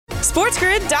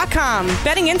SportsGrid.com.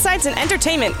 Betting insights and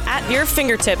entertainment at your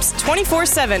fingertips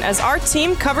 24/7 as our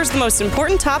team covers the most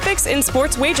important topics in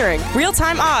sports wagering.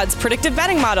 Real-time odds, predictive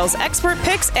betting models, expert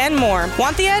picks, and more.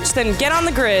 Want the edge? Then get on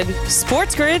the grid.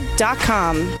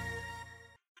 SportsGrid.com.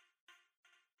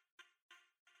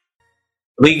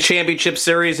 League Championship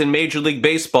Series in Major League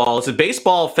Baseball. It's a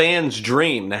baseball fan's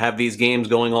dream to have these games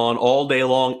going on all day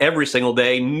long, every single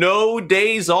day. No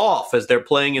days off as they're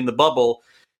playing in the bubble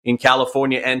in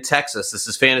California and Texas. This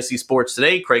is Fantasy Sports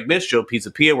Today. Craig Mish, Joe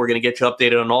Pisapia. We're going to get you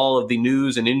updated on all of the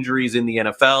news and injuries in the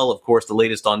NFL. Of course, the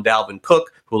latest on Dalvin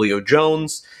Cook, Julio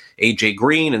Jones, AJ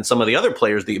Green, and some of the other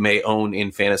players that you may own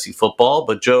in fantasy football.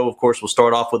 But Joe, of course, will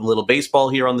start off with a little baseball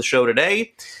here on the show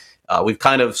today. We've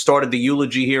kind of started the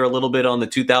eulogy here a little bit on the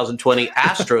 2020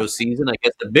 Astros season. I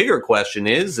guess the bigger question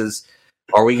is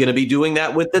are we going to be doing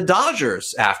that with the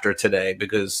Dodgers after today?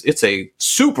 Because it's a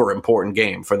super important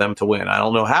game for them to win. I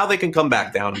don't know how they can come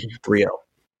back down 3-0.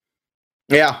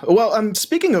 Yeah, well,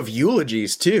 speaking of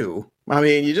eulogies, too, I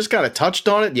mean, you just kind of touched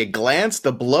on it. You glanced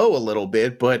the blow a little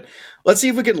bit, but let's see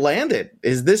if we can land it.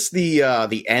 Is this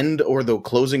the end or the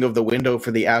closing of the window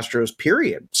for the Astros,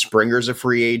 period? Springer's a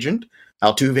free agent.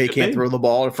 Altuve can't throw the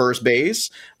ball at first base.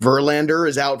 Verlander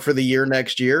is out for the year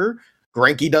next year.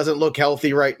 Greinke doesn't look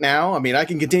healthy right now. I mean, I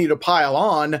can continue to pile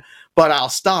on, but I'll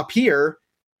stop here.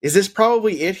 Is this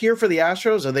probably it here for the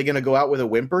Astros? Are they going to go out with a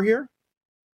whimper here?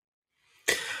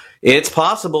 It's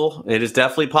possible. It is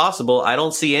definitely possible. I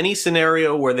don't see any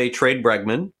scenario where they trade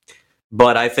Bregman,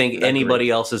 but I think anybody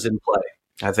else is in play.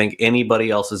 I think anybody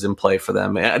else is in play for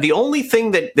them. The only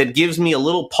thing that gives me a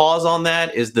little pause on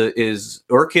that is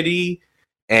Urquidy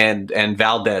and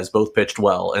Valdez both pitched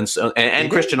well,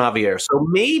 and Christian Javier. So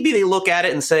maybe they look at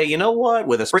it and say, you know what,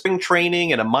 with a spring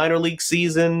training and a minor league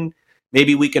season,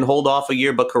 maybe we can hold off a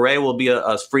year. But Correa will be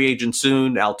a free agent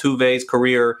soon. Altuve's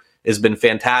career has been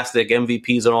fantastic,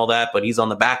 MVPs and all that, but he's on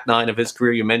the back nine of his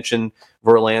career. You mentioned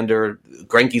Verlander,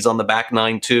 Greinke's on the back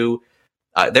nine too.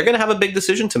 They're going to have a big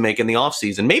decision to make in the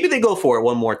offseason. Maybe they go for it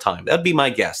one more time. That'd be my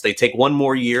guess. They take one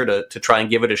more year to try and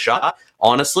give it a shot.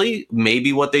 Honestly,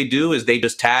 maybe what they do is they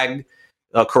just tag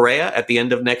Correa at the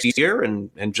end of next year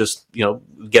and just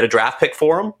get a draft pick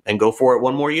for him and go for it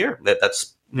one more year.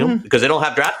 That's because they don't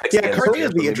have draft picks. Yeah, Correa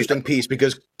is the interesting piece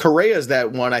because Correa is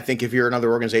that one. I think if you're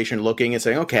another organization looking and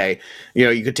saying, okay,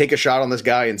 you could take a shot on this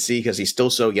guy and see because he's still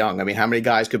so young. I mean, how many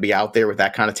guys could be out there with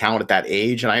that kind of talent at that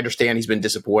age? And I understand he's been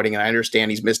disappointing, and I understand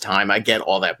he's missed time. I get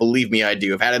all that. Believe me, I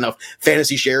do. I've had enough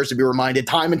fantasy shares to be reminded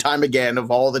time and time again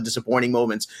of all the disappointing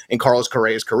moments in Carlos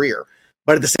Correa's career.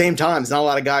 But at the same time, there's not a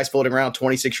lot of guys floating around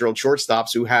 26-year-old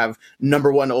shortstops who have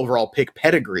number one overall pick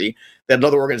pedigree that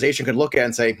another organization could look at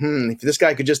and say, if this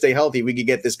guy could just stay healthy, we could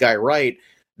get this guy right.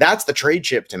 That's the trade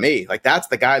chip to me. Like, that's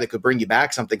the guy that could bring you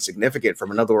back something significant from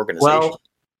another organization.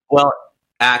 Well,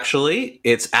 actually,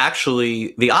 it's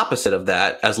actually the opposite of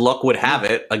that. As luck would have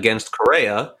it, against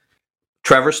Correa,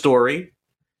 Trevor Story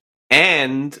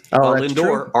and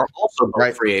Lindor are also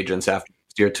both free agents after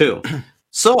next year, too.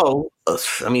 So,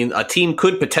 I mean, a team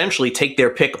could potentially take their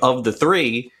pick of the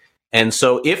three. And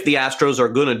so if the Astros are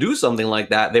going to do something like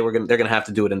that, they're going to have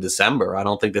to do it in December. I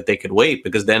don't think that they could wait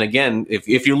because then again,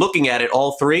 if you're looking at it,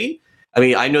 all three, I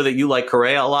mean, I know that you like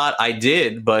Correa a lot. I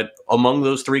did, but among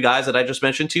those three guys that I just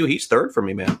mentioned to you, he's third for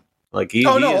me, man. Like he's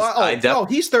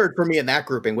third for me in that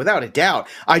grouping, without a doubt.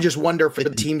 I just wonder for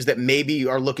the teams that maybe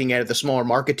are looking at it, the smaller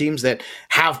market teams that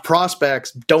have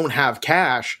prospects, don't have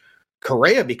cash.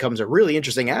 Correa becomes a really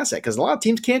interesting asset because a lot of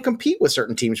teams can't compete with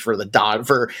certain teams you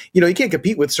can't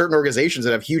compete with certain organizations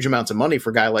that have huge amounts of money for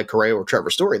a guy like Correa or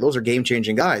Trevor Story. Those are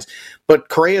game-changing guys. But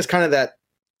Correa is kind of that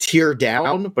tier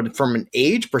down, but from an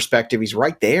age perspective, he's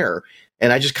right there.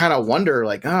 And I just kind of wonder,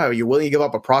 are you willing to give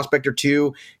up a prospect or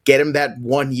two, get him that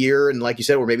 1 year, and like you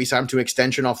said, or maybe sign him to an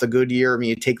extension off the good year? I mean,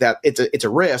 you take that. It's a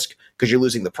risk because you're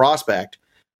losing the prospect.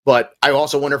 But I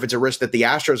also wonder if it's a risk that the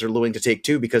Astros are willing to take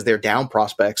too because they're down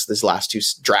prospects these last two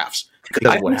drafts.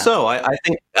 I think so. I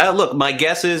think, look, my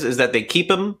guess is that they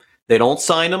keep him, they don't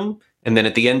sign him, and then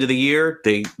at the end of the year,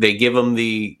 they give him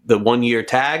the 1 year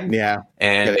tag,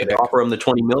 and they offer him the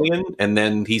 $20 million, and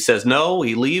then he says no,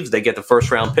 he leaves. They get the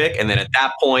first round pick, and then at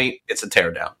that point, it's a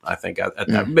teardown. I think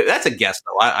that's a guess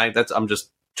though. I'm just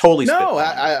totally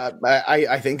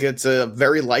I think it's a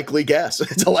very likely guess.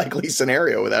 It's a likely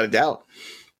scenario without a doubt.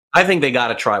 I think they got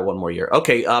to try one more year.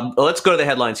 Okay, let's go to the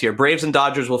headlines here. Braves and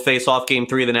Dodgers will face off Game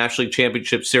 3 of the National League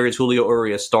Championship Series. Julio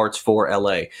Urias starts for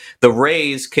LA. The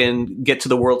Rays can get to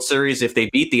the World Series if they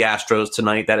beat the Astros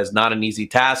tonight. That is not an easy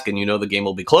task, and the game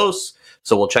will be close,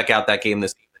 so we'll check out that game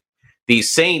this evening. The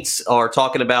Saints are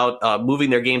talking about moving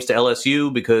their games to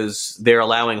LSU because they're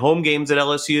allowing home games at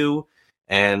LSU.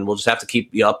 and we'll just have to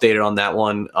keep you updated on that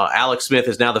one. Alex Smith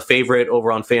is now the favorite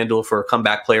over on FanDuel for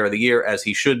Comeback Player of the Year, as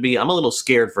he should be. I'm a little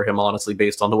scared for him, honestly,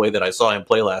 based on the way that I saw him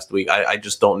play last week. I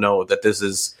just don't know that this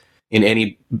is in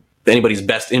anybody's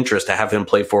best interest to have him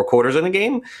play 4 quarters in a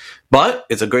game, but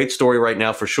it's a great story right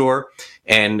now for sure.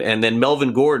 And then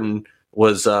Melvin Gordon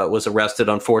was arrested,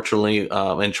 unfortunately,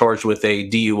 and charged with a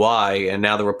DUI, and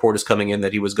now the report is coming in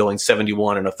that he was going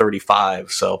 71 and a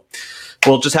 35. So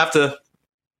we'll just have to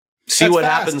see what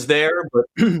happens there,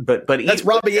 but that's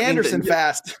Robbie Anderson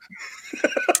fast.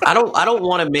 I don't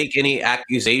want to make any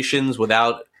accusations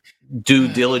without due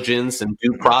diligence and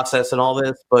due process and all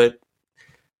this, but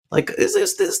is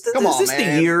this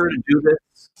the year to do this?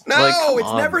 No,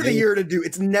 it's never the year to do.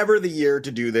 It's never the year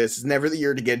to do this. It's never the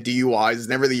year to get DUIs. It's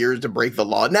never the year to break the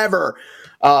law. Never.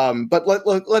 But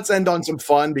let's end on some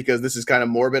fun, because this is kind of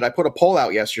morbid. I put a poll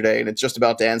out yesterday, and it's just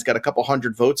about to end. It's got a couple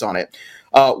hundred votes on it.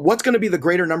 What's going to be the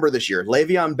greater number this year?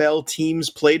 Le'Veon Bell teams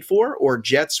played for, or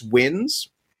Jets wins?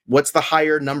 What's the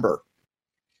higher number?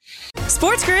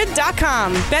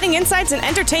 SportsGrid.com. Betting insights and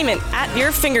entertainment at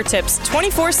your fingertips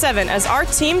 24/7 as our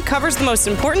team covers the most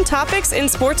important topics in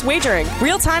sports wagering.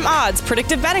 Real-time odds,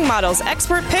 predictive betting models,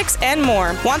 expert picks, and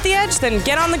more. Want the edge? Then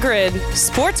get on the grid.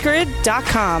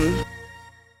 SportsGrid.com.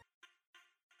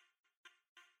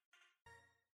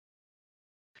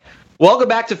 Welcome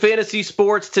back to Fantasy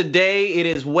Sports. Today, it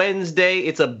is Wednesday.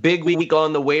 It's a big week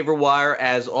on the waiver wire,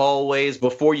 as always.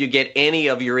 Before you get any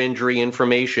of your injury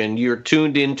information, you're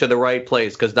tuned into the right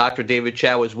place, because Dr. David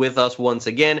Chao is with us once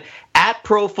again at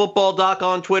ProFootballDoc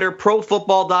on Twitter,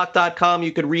 ProFootballDoc.com.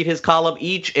 You can read his column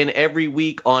each and every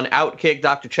week on Outkick.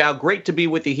 Dr. Chao, great to be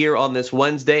with you here on this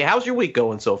Wednesday. How's your week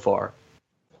going so far?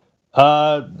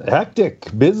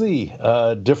 Hectic, busy,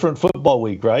 different football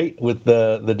week, right? With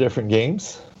the different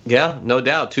games. Yeah, no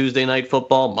doubt. Tuesday night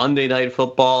football, Monday night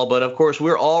football. But, of course,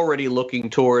 we're already looking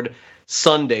toward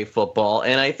Sunday football.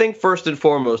 And I think first and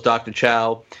foremost, Dr.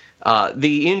 Chao,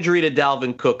 the injury to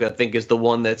Dalvin Cook, I think, is the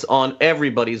one that's on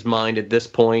everybody's mind at this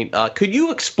point. Could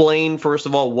you explain, first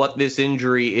of all, what this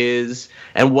injury is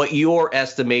and what your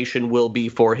estimation will be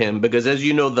for him? Because, as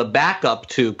you know, the backup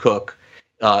to Cook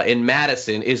in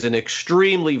Madison is an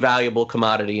extremely valuable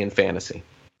commodity in fantasy.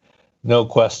 No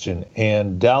question.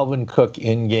 And Dalvin Cook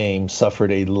in game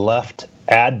suffered a left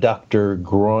adductor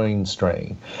groin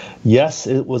strain. Yes,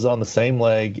 it was on the same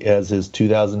leg as his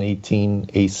 2018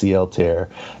 ACL tear.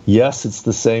 Yes, it's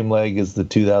the same leg as the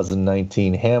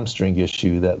 2019 hamstring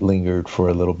issue that lingered for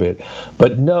a little bit.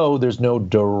 But no, there's no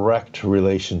direct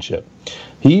relationship.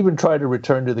 He even tried to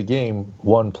return to the game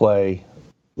one play,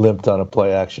 limped on a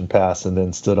play action pass, and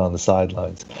then stood on the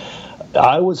sidelines.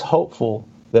 I was hopeful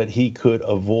that he could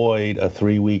avoid a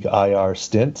 3-week IR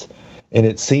stint, and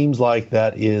it seems like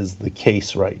that is the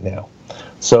case right now.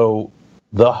 So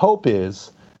the hope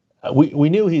is, we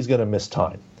knew he's going to miss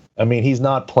time. I mean, he's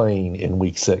not playing in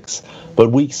week 6,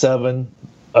 but week 7,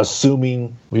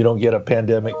 assuming we don't get a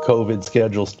pandemic COVID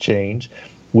schedules change,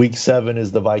 week 7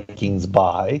 is the Vikings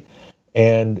bye.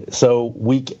 And so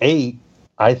week 8,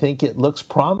 I think it looks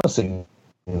promising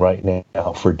right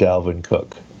now for Dalvin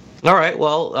Cook. All right.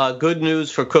 Well, good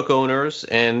news for Cook owners.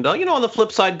 And, on the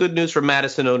flip side, good news for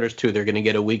Madison owners, too. They're going to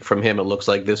get a week from him, it looks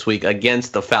like, this week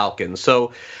against the Falcons.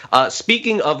 So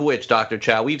speaking of which, Dr.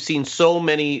 Chao, we've seen so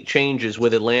many changes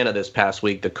with Atlanta this past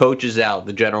week. The coach is out.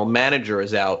 The general manager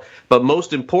is out. But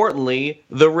most importantly,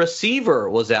 the receiver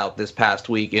was out this past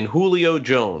week in Julio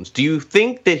Jones. Do you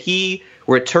think that he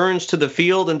returns to the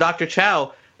field? And Dr.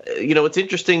 Chao, it's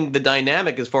interesting, the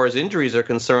dynamic as far as injuries are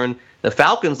concerned. The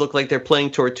Falcons look like they're playing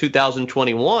toward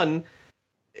 2021.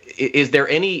 Is there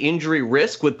any injury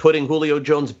risk with putting Julio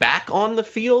Jones back on the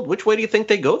field? Which way do you think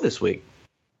they go this week?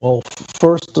 Well,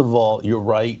 first of all, you're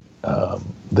right.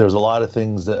 There's a lot of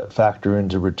things that factor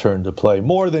into return to play,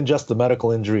 more than just the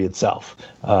medical injury itself.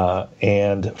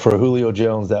 And for Julio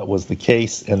Jones, that was the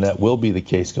case, and that will be the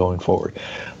case going forward.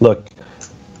 Look,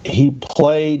 he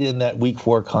played in that Week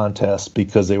 4 contest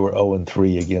because they were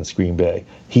 0-3 against Green Bay.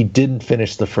 He didn't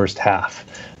finish the first half.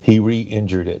 He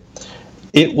re-injured it.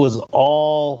 It was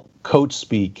all coach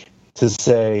speak to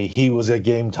say he was a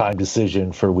game-time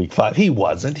decision for Week 5. He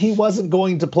wasn't. He wasn't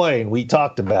going to play, and we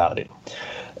talked about it.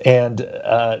 And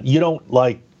you don't,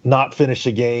 not finish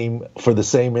a game for the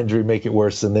same injury, make it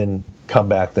worse, and then come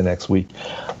back the next week.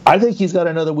 I think he's got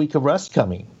another week of rest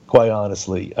coming. Quite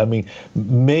honestly. I mean,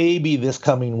 maybe this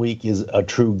coming week is a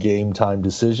true game time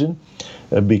decision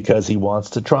because he wants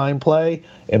to try and play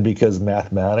and because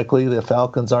mathematically the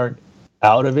Falcons aren't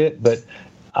out of it. But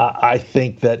I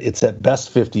think that it's at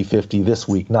best 50-50 this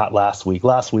week, not last week.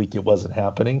 Last week it wasn't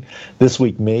happening. This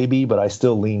week maybe, but I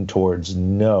still lean towards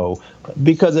no.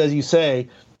 Because as you say,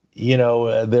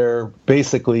 they're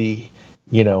basically,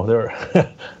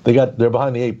 they're they're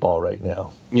behind the 8 ball right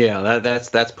now. Yeah,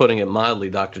 that's putting it mildly,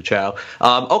 Dr. Chao.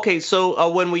 Okay, so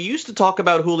when we used to talk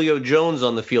about Julio Jones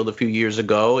on the field a few years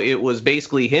ago, it was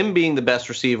basically him being the best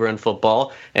receiver in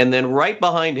football, and then right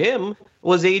behind him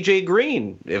was A.J.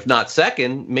 Green, if not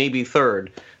second, maybe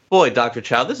third. Boy, Dr.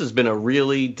 Chao, this has been a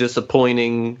really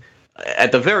disappointing,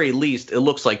 at the very least, it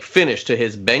looks like finish to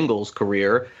his Bengals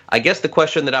career. I guess the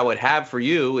question that I would have for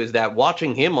you is that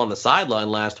watching him on the sideline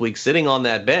last week, sitting on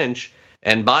that bench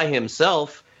and by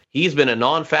himself, he's been a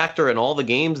non-factor in all the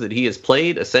games that he has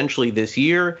played essentially this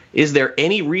year. Is there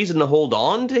any reason to hold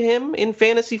on to him in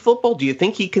fantasy football? Do you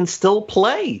think he can still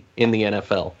play in the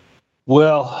NFL?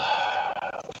 Well,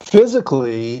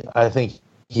 physically, I think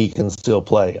he can still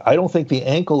play. I don't think the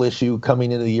ankle issue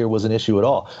coming into the year was an issue at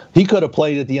all. He could have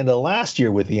played at the end of last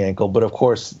year with the ankle, but of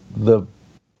course the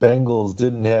Bengals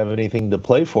didn't have anything to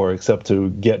play for except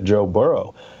to get Joe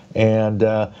Burrow. And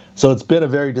so it's been a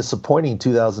very disappointing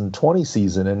 2020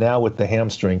 season, and now with the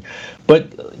hamstring.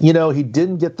 But, he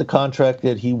didn't get the contract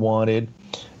that he wanted,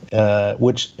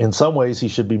 which in some ways he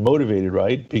should be motivated,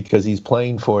 right? Because he's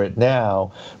playing for it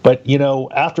now. But,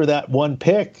 after that one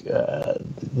pick,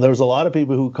 there was a lot of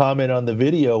people who comment on the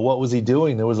video, what was he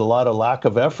doing? There was a lot of lack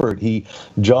of effort. He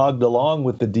jogged along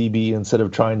with the DB instead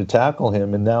of trying to tackle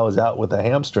him, and now is out with a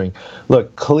hamstring.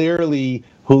 Look, clearly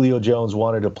Julio Jones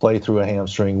wanted to play through a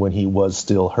hamstring when he was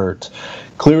still hurt.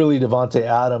 Clearly, Davante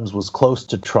Adams was close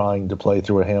to trying to play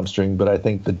through a hamstring, but I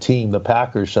think the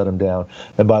Packers, shut him down.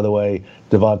 And by the way,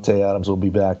 Davante Adams will be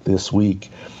back this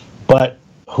week. But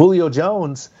Julio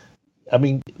Jones,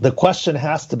 the question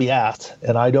has to be asked,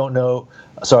 and I don't know,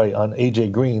 on A.J.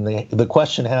 Green, the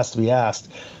question has to be asked,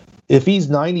 if he's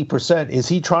 90%, is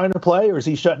he trying to play or is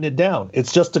he shutting it down?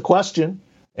 It's just a question.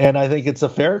 And I think it's a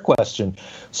fair question.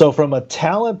 So from a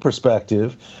talent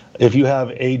perspective, if you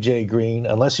have A.J. Green,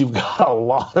 unless you've got a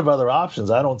lot of other options,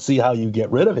 I don't see how you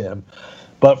get rid of him.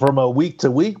 But from a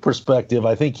week-to-week perspective,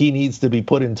 I think he needs to be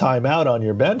put in timeout on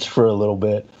your bench for a little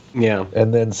bit. Yeah.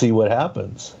 And then see what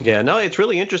happens. Yeah, no, it's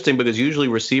really interesting because usually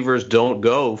receivers don't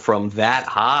go from that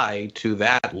high to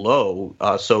that low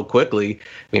so quickly.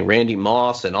 Randy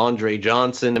Moss and Andre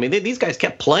Johnson, these guys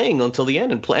kept playing until the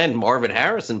end, and Marvin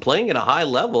Harrison playing at a high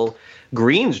level.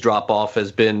 Green's drop-off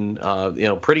has been,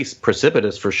 pretty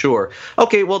precipitous for sure.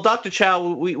 Okay, well, Dr.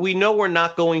 Chao, we know we're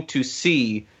not going to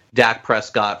see Dak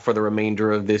Prescott for the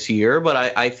remainder of this year, but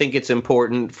I think it's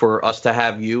important for us to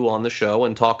have you on the show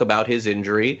and talk about his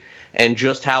injury and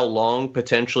just how long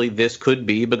potentially this could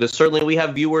be, because certainly we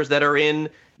have viewers that are in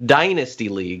dynasty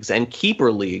leagues and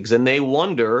keeper leagues, and they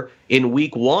wonder in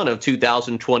week 1 of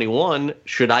 2021,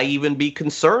 should I even be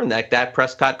concerned that Dak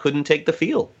Prescott couldn't take the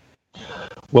field?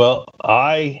 Well,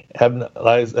 I have,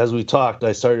 as we talked,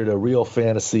 I started a real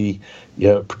fantasy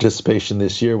participation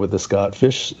this year with the Scott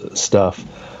Fish stuff.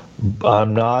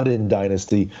 I'm not in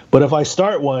Dynasty, but if I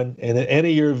start one and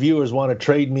any of your viewers want to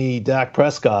trade me Dak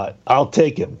Prescott, I'll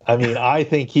take him. I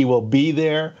think he will be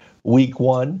there week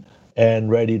 1 and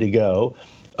ready to go.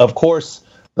 Of course,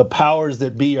 the powers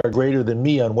that be are greater than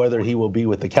me on whether he will be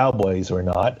with the Cowboys or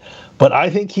not, but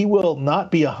I think he will not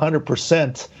be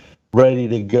 100% ready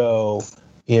to go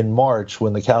in March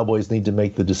when the Cowboys need to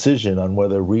make the decision on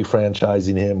whether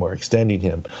refranchising him or extending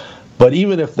him. But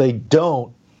even if they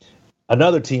don't,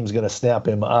 another team's going to snap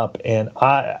him up, and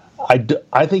I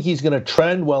think he's going to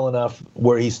trend well enough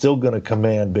where he's still going to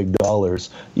command big dollars,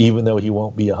 even though he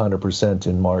won't be 100%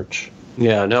 in March.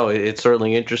 Yeah, no, it's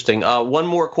certainly interesting. One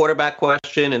more quarterback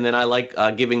question, and then I like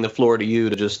giving the floor to you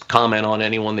to just comment on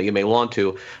anyone that you may want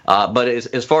to. But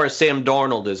as far as Sam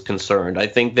Darnold is concerned, I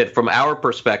think that from our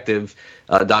perspective,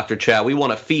 Dr. Chao, we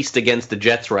want to feast against the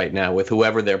Jets right now with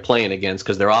whoever they're playing against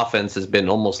because their offense has been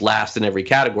almost last in every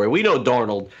category. We know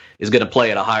Darnold is going to play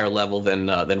at a higher level than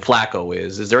Flacco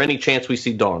is. Is there any chance we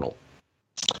see Darnold?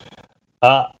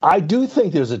 I do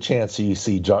think there's a chance you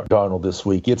see Darnold this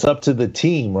week. It's up to the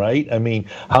team, right?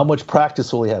 How much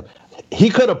practice will he have? He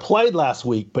could have played last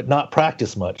week, but not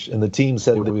practiced much, and the team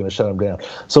said they were going to shut him down.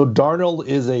 So Darnold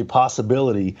is a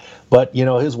possibility, but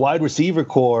his wide receiver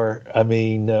core.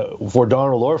 For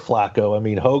Darnold or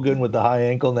Flacco, Hogan with the high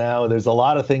ankle now. There's a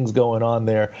lot of things going on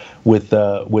there with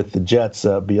the Jets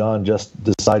beyond just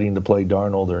deciding to play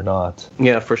Darnold or not.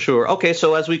 Yeah, for sure. Okay,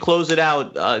 so as we close it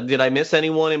out, did I miss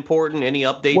anyone important? Any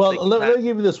updates? Well, let me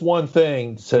give you this one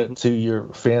thing to your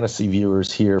fantasy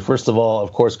viewers here. First of all,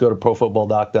 of course, go to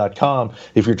profootballdoc.com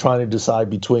if you're trying to decide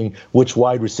between which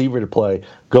wide receiver to play.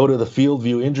 go to the Field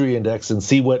View Injury Index and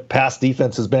see what past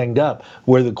defense is banged up,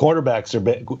 where the quarterbacks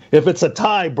are. If it's a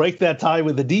tie, break that tie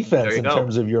with the defense in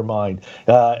terms of your mind.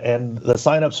 And the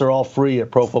signups are all free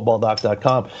at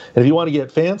profootballdoc.com. And if you want to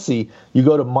get fancy, you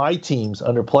go to My Teams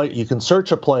under play. You can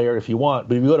search a player if you want,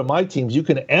 but if you go to My Teams, you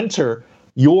can enter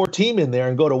your team in there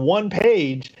and go to one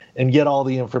page and get all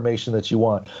the information that you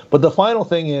want. But the final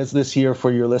thing is this year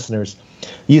for your listeners,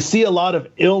 you see a lot of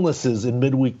illnesses in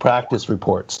midweek practice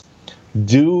reports.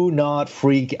 Do not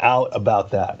freak out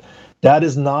about that. That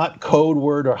is not code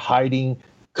word or hiding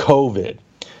COVID.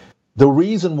 The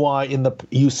reason why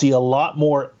you see a lot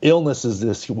more illnesses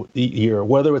this year,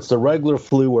 whether it's the regular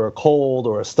flu or a cold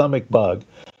or a stomach bug,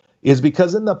 is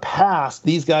because in the past,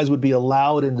 these guys would be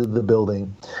allowed into the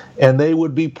building and they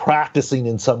would be practicing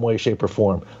in some way, shape, or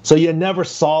form. So you never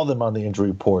saw them on the injury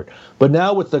report. But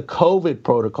now with the COVID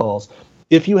protocols,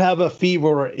 if you have a fever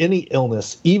or any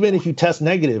illness, even if you test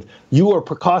negative, you are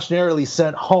precautionarily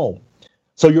sent home.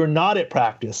 So you're not at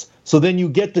practice. So then you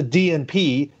get the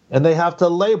DNP and they have to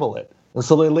label it. And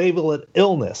so they label it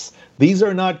illness. These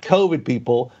are not COVID,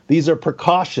 people. These are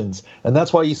precautions. And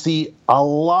that's why you see a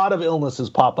lot of illnesses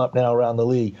pop up now around the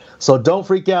league. So don't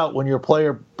freak out when your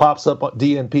player pops up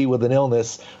DNP with an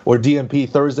illness or DNP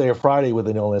Thursday or Friday with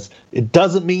an illness. It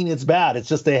doesn't mean it's bad. It's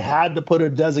just they had to put a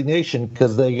designation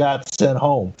because they got sent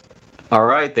home. All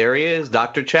right, there he is,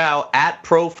 Dr. Chao at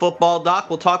Pro Football Doc.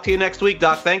 We'll talk to you next week,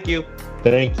 Doc. Thank you.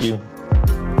 Thank you.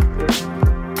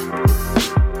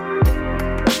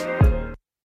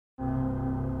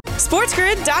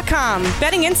 SportsGrid.com.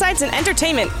 Betting insights and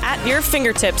entertainment at your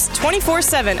fingertips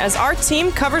 24/7 as our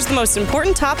team covers the most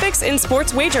important topics in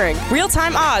sports wagering.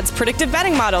 Real-time odds, predictive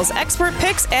betting models, expert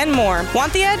picks, and more.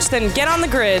 Want the edge? Then get on the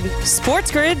grid.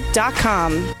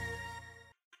 SportsGrid.com.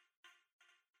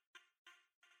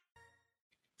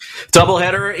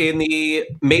 Doubleheader in the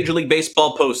Major League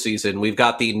Baseball postseason. We've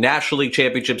got the National League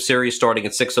Championship Series starting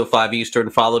at 6:05 Eastern,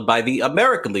 followed by the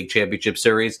American League Championship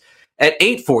Series at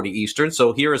 8:40 Eastern.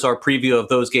 So here is our preview of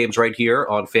those games right here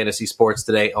on Fantasy Sports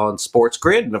Today on Sports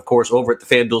Grid. And of course, over at the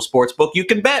FanDuel Sportsbook, you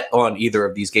can bet on either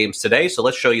of these games today. So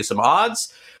let's show you some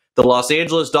odds. The Los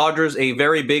Angeles Dodgers, a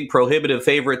very big prohibitive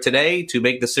favorite today to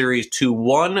make the series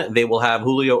 2-1. They will have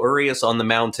Julio Urias on the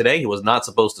mound today. He was not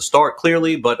supposed to start,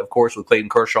 clearly, but of course, with Clayton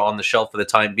Kershaw on the shelf for the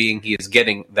time being, he is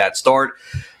getting that start.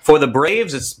 For the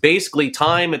Braves, it's basically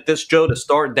time at this, Joe, to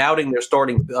start doubting their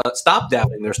stop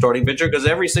doubting their starting pitcher, because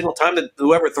every single time that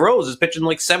whoever throws is pitching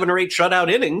like 7 or 8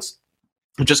 shutout innings.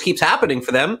 It just keeps happening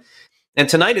for them. And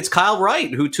tonight, it's Kyle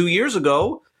Wright, who 2 years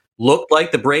ago looked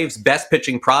like the Braves' best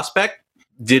pitching prospect.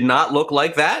 Did not look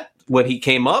like that when he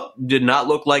came up. Did not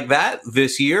look like that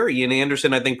this year. Ian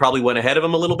Anderson, I think, probably went ahead of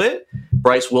him a little bit.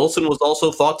 Bryce Wilson was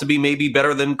also thought to be maybe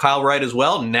better than Kyle Wright as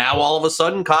well. Now, all of a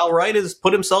sudden, Kyle Wright has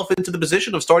put himself into the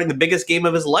position of starting the biggest game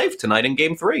of his life tonight in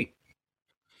Game 3.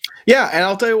 Yeah, and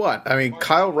I'll tell you what. I mean,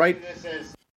 Kyle Wright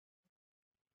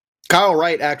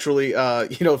actually,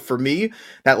 for me,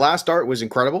 that last start was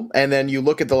incredible. And then you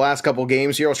look at the last couple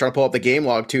games here. I was trying to pull up the game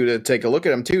log, too, to take a look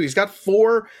at him, too. He's got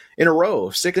 4 in a row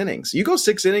of 6 innings. You go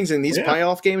 6 innings in these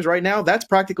playoff games right now, that's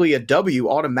practically a W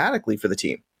automatically for the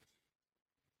team.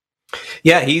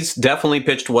 Yeah, he's definitely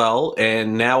pitched well.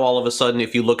 And now all of a sudden,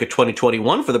 if you look at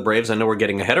 2021 for the Braves, I know we're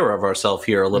getting ahead of ourselves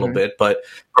here a little bit, but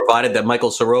provided that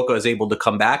Michael Soroka is able to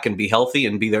come back and be healthy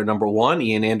and be their number 1,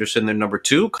 Ian Anderson their number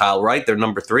 2, Kyle Wright their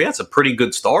number 3, that's a pretty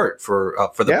good start for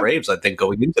the Braves, I think,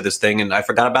 going into this thing. And I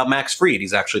forgot about Max Fried.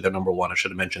 He's actually their number 1. I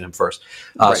should have mentioned him first.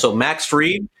 So Max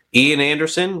Fried, Ian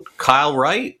Anderson, Kyle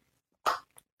Wright,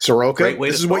 Soroka,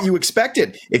 this is what you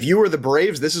expected. If you were the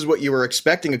Braves, this is what you were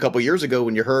expecting a couple years ago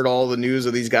when you heard all the news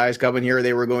of these guys coming here.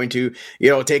 They were going to,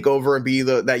 take over and be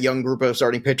that young group of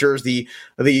starting pitchers, the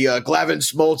Glavine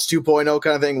Smoltz 2.0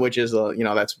 kind of thing, which is,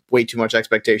 that's way too much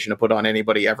expectation to put on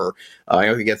anybody ever.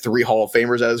 If you get 3 Hall of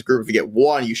Famers out of this group, if you get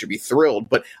 1, you should be thrilled.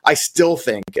 But I still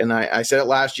think, and I said it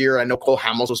last year, I know Cole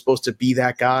Hamels was supposed to be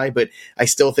that guy, but I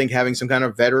still think having some kind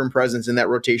of veteran presence in that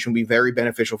rotation would be very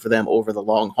beneficial for them over the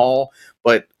long haul.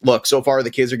 But look, so far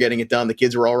the kids are getting it done. The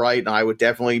kids are all right, and I would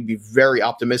definitely be very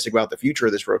optimistic about the future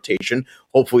of this rotation.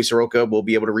 Hopefully Soroka will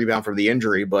be able to rebound from the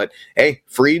injury. But hey,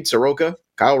 Fried, Soroka,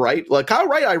 Kyle Wright. Kyle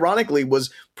Wright, ironically, was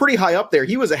pretty high up there.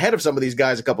 He was ahead of some of these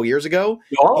guys a couple years ago.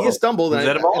 He has stumbled,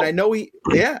 and I know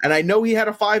he had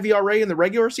a 5 ERA in the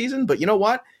regular season. But you know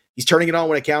what? He's turning it on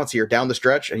when it counts here down the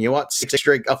stretch. And you know what?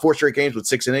 4 straight games with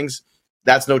 6 innings.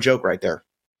 That's no joke right there.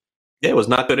 Yeah, it was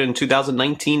not good in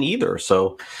 2019 either.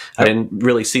 So I didn't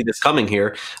really see this coming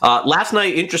here. Last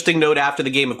night, interesting note after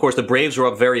the game, of course, the Braves were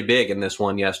up very big in this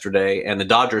one yesterday, and the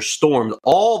Dodgers stormed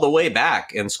all the way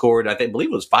back and scored, believe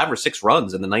it was 5 or 6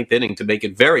 runs in the ninth inning to make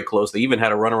it very close. They even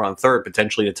had a runner on third,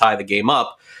 potentially to tie the game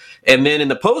up. And then in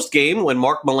the post game, when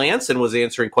Mark Melancon was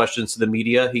answering questions to the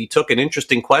media, he took an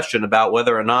interesting question about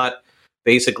whether or not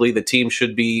basically the team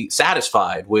should be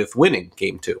satisfied with winning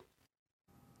Game 2.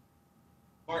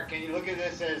 Mark, can you look at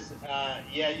this as,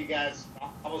 you guys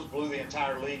almost blew the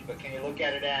entire league, but can you look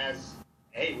at it as,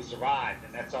 hey, we survived,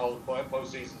 and that's all the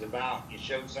postseason's about? You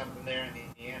showed something there in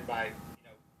the end by,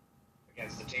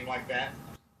 against a team like that.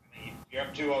 I mean, you're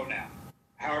up 2-0 now.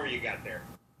 However you got there.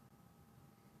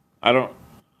 I mean,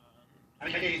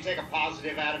 can you take a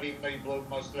positive out of it, even though you blew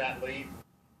most of that lead?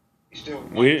 You still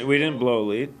we didn't blow a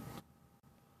lead.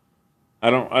 I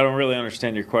don't really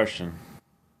understand your question.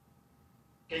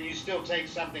 Can you still take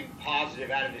something positive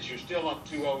out of this? You're still up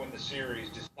 2-0 in the series,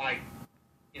 despite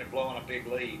blowing a big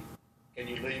lead. Can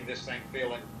you leave this thing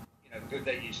feeling good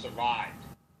that you survived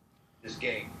this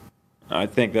game? I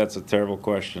think that's a terrible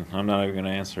question. I'm not even going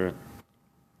to answer it.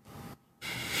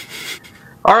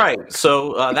 All right,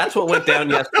 so that's what went down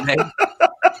yesterday.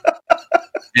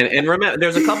 And remember,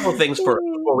 there's a couple of things first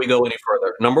before we go any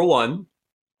further. Number one,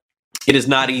 it is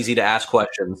not easy to ask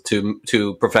questions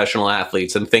to professional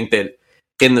athletes and think that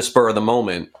in the spur of the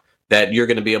moment that you're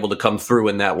going to be able to come through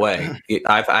in that way.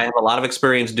 I have a lot of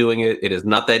experience doing it. It is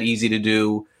not that easy to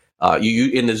do.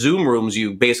 You in the Zoom rooms,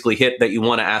 you basically hit that you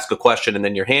want to ask a question and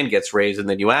then your hand gets raised and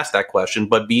then you ask that question.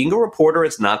 But being a reporter,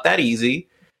 it's not that easy.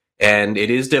 And it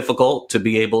is difficult to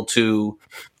be able to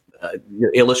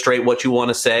illustrate what you want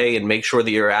to say and make sure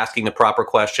that you're asking the proper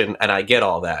question. And I get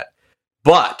all that.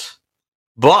 But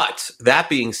that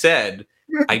being said,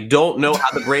 I don't know how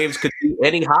the Braves could be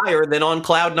any higher than on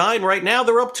cloud 9 right now.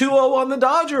 They're up 2-0 on the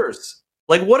Dodgers.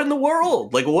 Like, what in the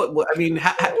world? Like, what I mean,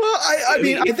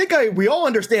 I think we all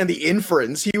understand the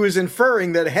inference. He was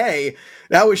inferring that, hey,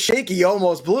 that was shaky, you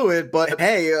almost blew it, but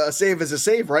hey, a save is a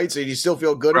save, right? So you still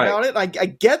feel good about it? I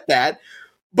get that.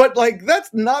 But, like,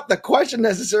 that's not the question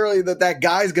necessarily that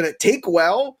guy's going to take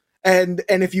well. And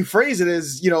if you phrase it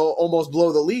as, almost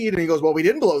blow the lead, and he goes, well, we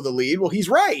didn't blow the lead. Well, he's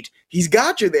right. He's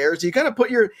got you there. So you kind of put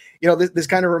your, this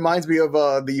kind of reminds me of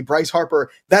the Bryce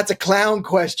Harper, that's a clown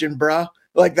question, bruh.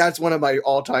 Like, that's one of my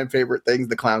all-time favorite things,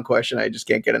 the clown question. I just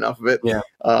can't get enough of it. Yeah.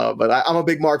 But I'm a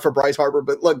big mark for Bryce Harper.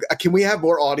 But look, can we have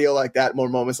more audio like that, more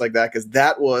moments like that? Because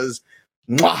that was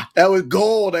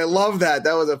gold. I love that.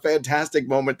 That was a fantastic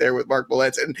moment there with Mark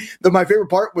Melancon. And my favorite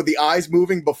part with the eyes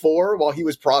moving before while he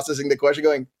was processing the question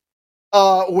going,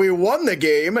 we won the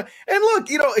game. And look,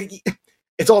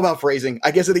 it's all about phrasing. I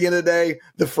guess at the end of the day,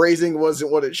 the phrasing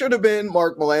wasn't what it should have been.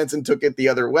 Mark Melancon took it the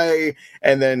other way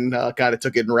and then kind of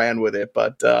took it and ran with it.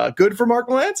 But good for Mark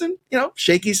Melancon.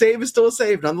 Shaky save is still a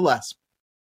save nonetheless.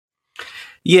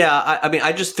 Yeah, I mean,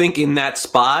 I just think in that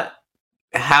spot,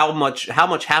 how much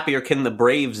happier can the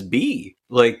Braves be?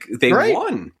 Like, they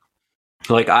won.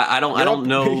 Like, I don't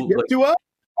know.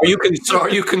 Are you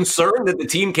concerned that the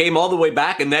team came all the way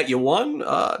back and that you won?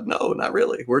 No, not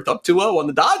really. We're up 2-0 on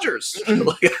the Dodgers. On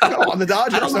the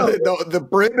Dodgers. The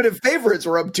primitive favorites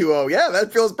were up 2-0. Yeah,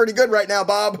 that feels pretty good right now,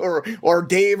 Bob or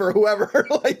Dave or whoever.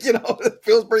 It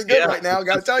feels pretty good right now, I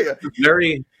got to tell you.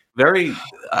 Very, very,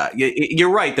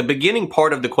 you're right. The beginning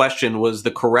part of the question was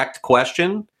the correct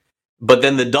question. But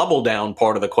then the double down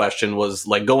part of the question was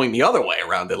like going the other way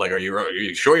around it. Like, are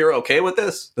you sure you're okay with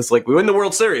this? It's like, we win the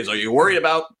World Series. Are you worried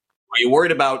about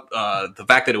the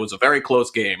fact that it was a very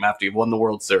close game after you've won the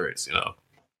World Series?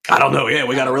 I don't know. Yeah,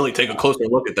 we got to really take a closer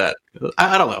look at that.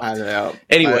 I don't know.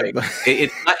 Anyway,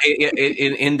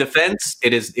 in defense,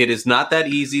 it is not that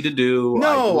easy to do.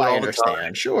 No, I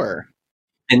understand. Sure.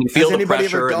 And you feel Has the pressure.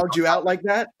 Anybody ever dogged you out like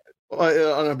that?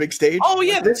 On a big stage? Oh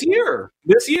yeah, this year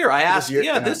I asked.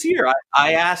 This year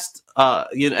I asked.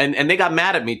 And they got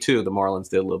mad at me too. The Marlins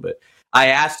did a little bit. I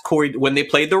asked Corey when they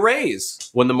played the Rays.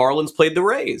 When the Marlins played the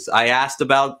Rays, I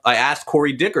asked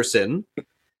Corey Dickerson.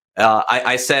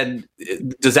 I said,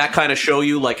 does that kind of show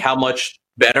you like how much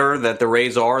better that the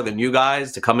Rays are than you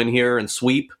guys to come in here and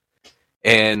sweep?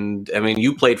 And I mean,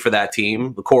 you played for that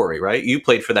team, Corey, right? You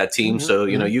played for that team, so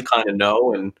you kind of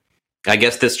know. And I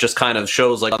guess this just kind of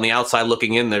shows, like, on the outside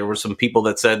looking in, there were some people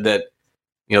that said that,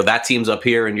 that team's up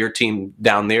here and your team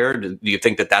down there. Do you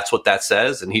think that that's what that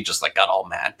says? And he just got all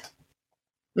mad.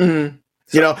 Mm-hmm.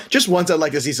 Just once I'd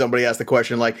like to see somebody ask the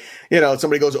question, like,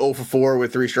 somebody goes 0 for 4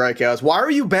 with 3 strikeouts. Why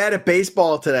are you bad at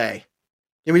baseball today?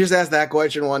 Can we just ask that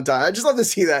question one time? I just love to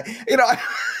see that.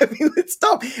 I mean, it's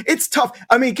tough. It's tough.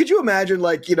 I mean, could you imagine,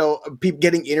 people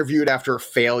getting interviewed after a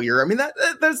failure? I mean,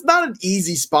 that's not an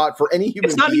easy spot for any human.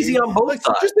 It's not being. easy on both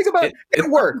sides. Just think about it at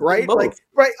work, right? Both.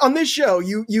 Right on this show,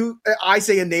 I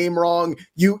say a name wrong.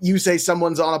 You say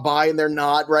someone's on a bye and they're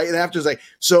not, right? And after it's like,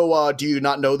 so do you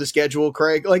not know the schedule,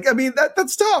 Craig? I mean,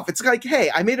 that's tough. It's like,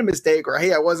 hey, I made a mistake, or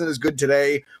hey, I wasn't as good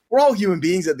today. We're all human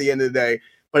beings at the end of the day.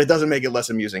 But it doesn't make it less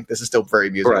amusing. This is still very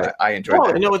amusing. Right. I enjoy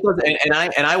it. No, it doesn't.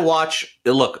 And I watch.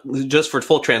 Look, just for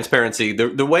full transparency,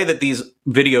 the way that these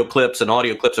video clips and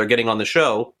audio clips are getting on the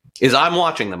show is I'm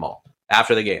watching them all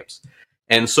after the games.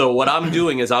 And so what I'm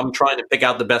doing is I'm trying to pick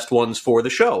out the best ones for the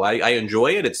show. I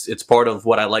enjoy it. It's part of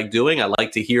what I like doing. I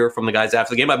like to hear from the guys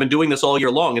after the game. I've been doing this all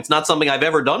year long. It's not something I've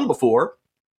ever done before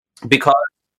because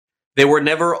they were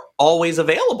never always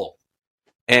available.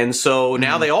 And so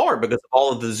now they are because of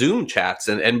all of the Zoom chats.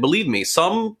 And believe me,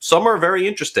 some are very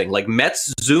interesting. Like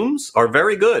Mets Zooms are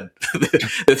very good.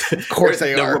 Of course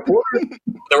they are. Reporters,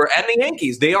 and the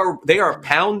Yankees, they are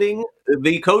pounding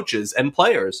the coaches and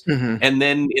players. Mm-hmm. And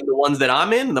then in the ones that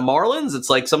I'm in, the Marlins, it's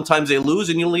like sometimes they lose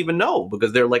and you don't even know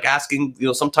because they're like asking,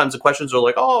 sometimes the questions are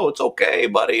like, oh, it's okay,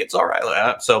 buddy. It's all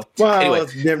right. So anyway,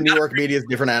 New York media is a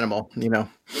different animal,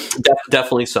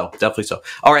 Definitely so.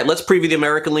 All right, let's preview the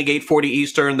American League. 8:40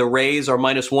 Eastern. The Rays are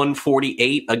minus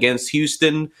 148 against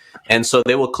Houston, and so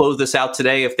they will close this out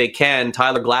today if they can.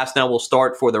 Tyler Glasnow will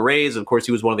start for the Rays. Of course,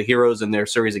 he was one of the heroes in their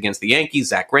series against the Yankees.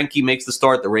 Zach Greinke makes the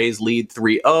start. The Rays lead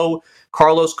 3-0.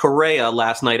 Carlos Correa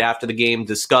last night after the game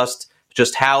discussed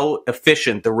just how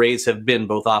efficient the Rays have been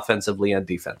both offensively and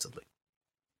defensively.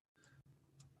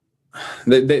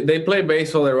 They play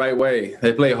baseball the right way.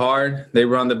 They play hard. They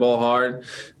run the ball hard.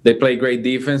 They play great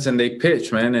defense and they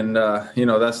pitch, man. And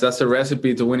that's the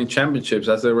recipe to winning championships.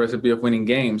 That's the recipe of winning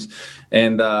games.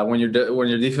 And when your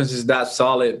defense is that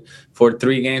solid for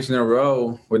 3 games in a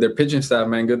row with their pitching staff,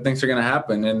 man, good things are gonna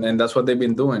happen. And that's what they've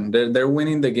been doing. They're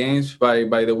winning the games by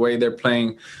the way they're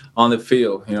playing on the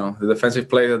field. The defensive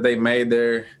plays that they made,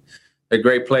 they're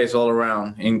great plays all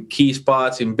around in key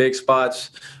spots, in big spots.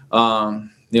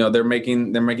 They're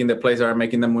making the plays that are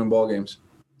making them win ball games.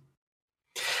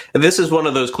 And this is one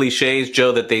of those cliches,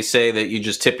 Joe, that they say that you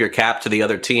just tip your cap to the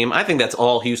other team. I think that's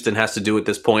all Houston has to do at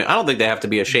this point. I don't think they have to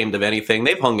be ashamed of anything.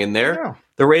 They've hung in there. Yeah.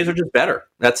 The Rays are just better.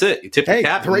 That's it. You tip your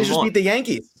cap. The Rays just beat the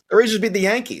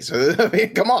Yankees. I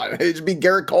mean, come on. It just beat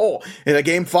Garrett Cole in a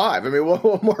game 5. I mean,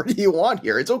 what more do you want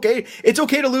here? It's okay. It's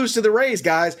okay to lose to the Rays,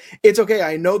 guys. It's okay.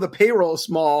 I know the payroll is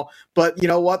small, but you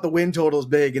know what? The win total is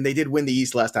big, and they did win the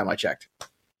East last time I checked.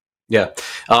 Yeah.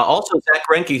 Also, Zach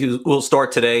Greinke, who will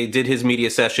start today, did his media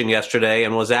session yesterday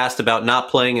and was asked about not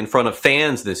playing in front of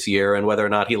fans this year and whether or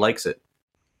not he likes it.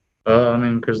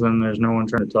 Because then there's no one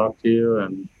trying to talk to you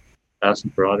and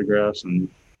asking for autographs and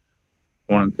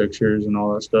wanting pictures and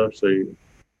all that stuff. So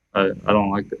I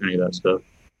don't like any of that stuff.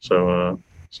 So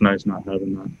it's nice not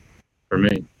having that for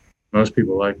me. Most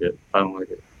people like it. I don't like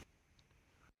it.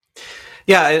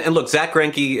 Yeah, and look, Zach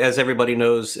Greinke, as everybody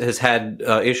knows, has had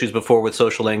issues before with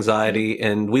social anxiety,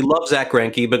 and we love Zach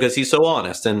Greinke because he's so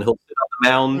honest, and he'll sit on the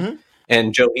mound,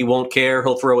 and Joe, he won't care.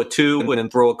 He'll throw a 2 and then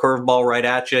throw a curveball right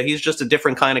at you. He's just a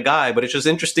different kind of guy, but it's just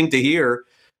interesting to hear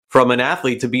from an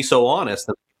athlete to be so honest,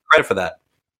 and credit for that.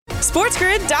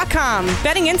 SportsGrid.com.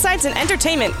 Betting insights and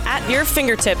entertainment at your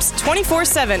fingertips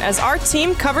 24/7 as our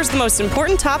team covers the most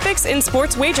important topics in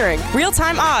sports wagering.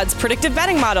 Real-time odds, predictive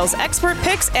betting models, expert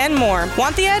picks, and more.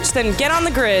 Want the edge? Then get on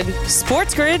the grid.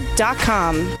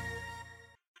 SportsGrid.com.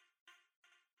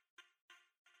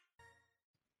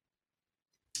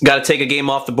 Got to take a game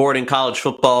off the board in college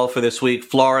football for this week.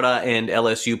 Florida and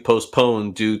LSU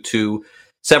postponed due to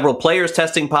several players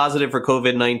testing positive for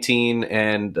COVID-19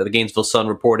 and the Gainesville Sun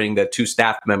reporting that 2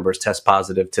 staff members test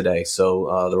positive today.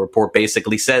 So the report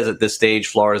basically says at this stage,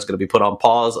 Florida is going to be put on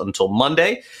pause until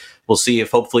Monday. We'll see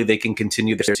if hopefully they can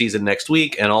continue their season next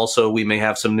week. And also we may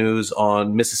have some news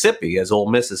on Mississippi as Ole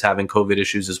Miss is having COVID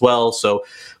issues as well. So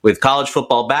with college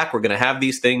football back, we're going to have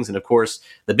these things. And of course,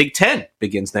 the Big Ten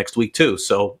begins next week too.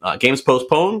 So games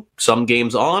postponed, some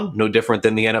games on, no different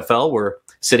than the NFL. We're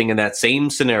sitting in that same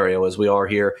scenario as we are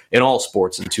here in all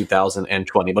sports in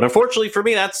 2020. But unfortunately for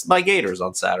me, that's my Gators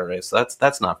on Saturday. So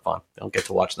that's not fun. I don't get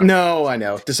to watch them. No, I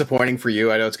know. Disappointing for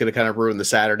you. I know it's going to kind of ruin the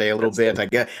Saturday a little bit.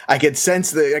 I could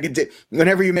sense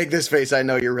whenever you make this face, I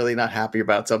know you're really not happy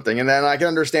about something. And then I can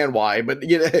understand why. But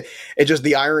it's just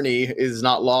the irony is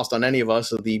not lost on any of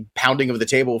us of the pounding of the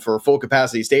table for a full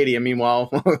capacity stadium. Meanwhile,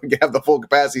 you have the full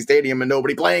capacity stadium and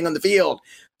nobody playing on the field.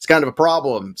 It's kind of a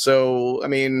problem. So, I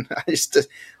mean,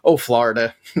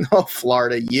 Florida. Oh,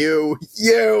 Florida, you're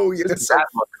so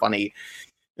funny.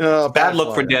 Bad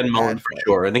look for Dan Mullen for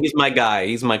sure. I think he's my guy.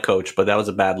 He's my coach, but that was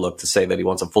a bad look to say that he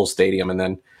wants a full stadium and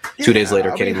then 2 days later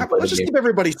can't even play let's the just game. keep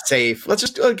everybody safe. Let's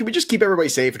just can we just keep everybody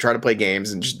safe and try to play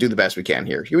games and just do the best we can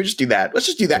here? Can we just do that? Let's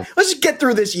just do that. Let's just get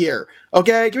through this year,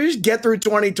 okay? Can we just get through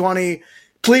 2020,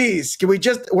 please? Can we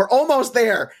just? We're almost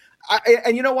there.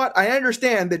 And you know what? I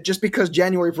understand that just because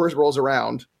January 1st rolls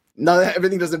around,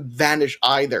 everything doesn't vanish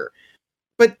either.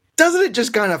 But doesn't it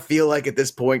just kind of feel like at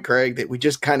this point, Craig, that we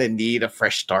just kind of need a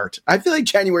fresh start? I feel like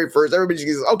January 1st, everybody just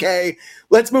goes, okay,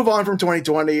 let's move on from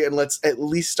 2020 and let's at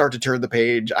least start to turn the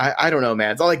page. I don't know,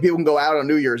 man. It's not like people can go out on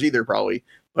New Year's either, probably.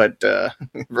 But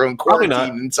everyone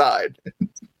quarantined inside.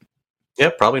 Yeah,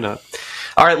 probably not.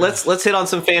 All right, let's hit on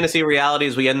some fantasy reality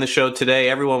as we end the show today.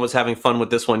 Everyone was having fun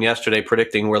with this one yesterday,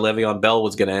 predicting where Le'Veon Bell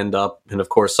was going to end up, and of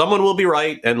course, someone will be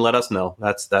right and let us know.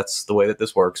 That's the way that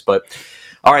this works. But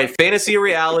all right, fantasy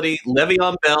reality: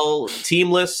 Le'Veon Bell,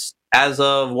 teamless as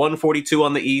of 1:42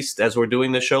 on the East, as we're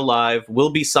doing this show live,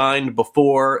 will be signed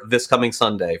before this coming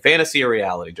Sunday. Fantasy or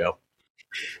reality, Joe?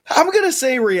 I'm going to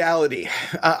say reality.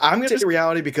 I'm going to say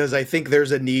reality because I think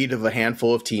there's a need of a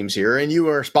handful of teams here. And you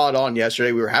were spot on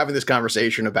yesterday. We were having this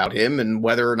conversation about him and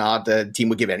whether or not the team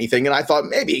would give anything. And I thought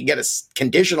maybe he'd get a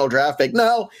conditional draft pick.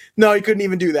 No, he couldn't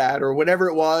even do that. Or whatever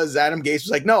it was, Adam Gase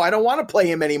was like, no, I don't want to play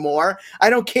him anymore. I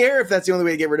don't care if that's the only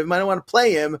way to get rid of him. I don't want to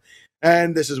play him.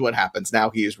 And this is what happens. Now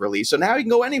he is released. So now he can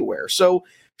go anywhere. So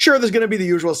sure, there's going to be the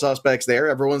usual suspects there.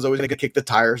 Everyone's always going to kick the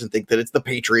tires and think that it's the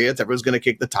Patriots. Everyone's going to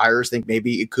kick the tires, think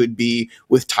maybe it could be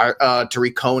with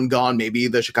Tariq Cohen gone. Maybe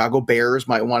the Chicago Bears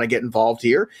might want to get involved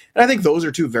here. And I think those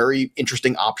are two very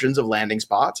interesting options of landing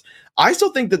spots. I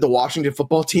still think that the Washington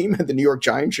football team and the New York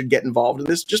Giants should get involved in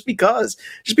this just because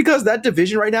that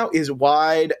division right now is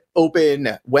wide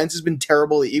open. Wentz has been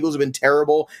terrible. The Eagles have been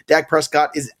terrible. Dak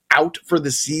Prescott is out for the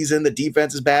season. The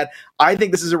defense is bad. I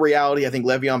think this is a reality. I think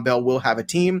Le'Veon Bell will have a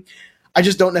team. I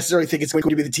just don't necessarily think it's going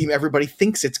to be the team everybody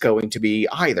thinks it's going to be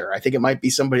either. I think it might be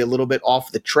somebody a little bit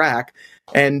off the track.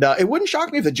 And it wouldn't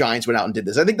shock me if the Giants went out and did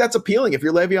this. I think that's appealing. If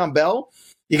you're Le'Veon Bell,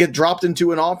 you get dropped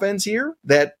into an offense here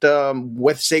that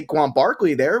with Saquon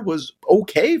Barkley there was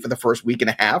okay for the first week and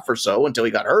a half or so until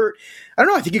he got hurt. I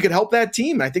don't know. I think you could help that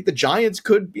team. I think the Giants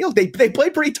could, they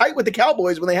played pretty tight with the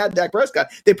Cowboys when they had Dak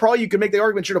Prescott. You could make the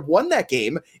argument should have won that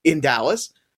game in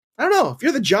Dallas. I don't know. If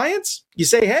you're the Giants, you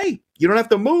say, hey, you don't have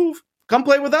to move. Come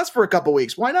play with us for a couple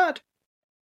weeks. Why not?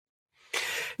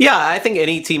 Yeah, I think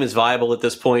any team is viable at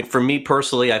this point. For me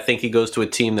personally, I think he goes to a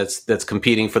team that's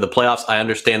competing for the playoffs. I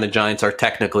understand the Giants are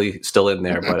technically still in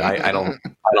there, but I don't.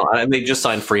 They just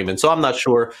signed Freeman, so I'm not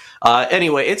sure.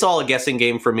 Anyway, it's all a guessing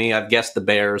game for me. I've guessed the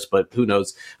Bears, but who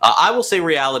knows? I will say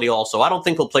reality also. I don't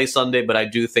think he'll play Sunday, but I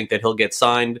do think that he'll get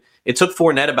signed. It took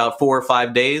Fournette about 4 or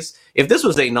 5 days. If this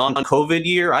was a non-COVID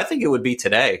year, I think it would be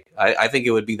today. I think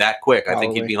it would be that quick. Probably. I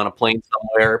think he'd be on a plane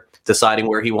somewhere deciding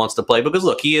where he wants to play. Because,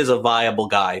 look, he is a viable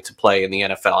guy to play in the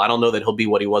NFL. I don't know that he'll be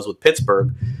what he was with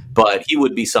Pittsburgh, but he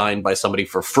would be signed by somebody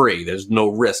for free. There's no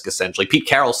risk, essentially. Pete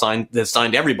Carroll has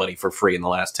signed everybody for free in the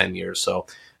last 10 years. So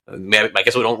I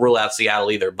guess we don't rule out Seattle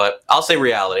either. But I'll say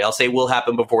reality. I'll say will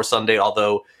happen before Sunday,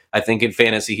 although I think in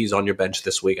fantasy he's on your bench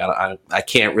this week. I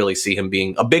can't really see him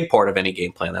being a big part of any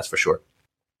game plan, that's for sure.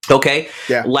 Okay,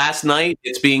 yeah. Last night,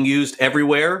 it's being used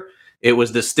everywhere. It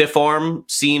was the stiff arm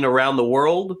seen around the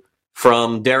world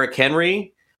from Derrick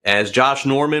Henry as Josh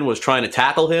Norman was trying to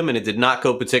tackle him, and it did not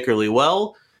go particularly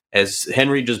well as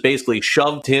Henry just basically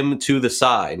shoved him to the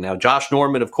side. Now, Josh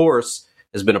Norman, of course,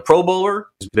 has been a Pro Bowler.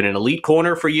 He's been an elite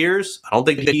corner for years. I don't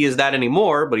think he is that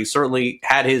anymore, but he certainly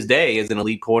had his day as an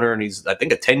elite corner, and he's, I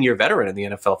think, a 10-year veteran in the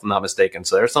NFL, if I'm not mistaken.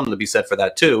 So there's something to be said for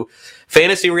that, too.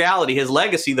 Fantasy reality, his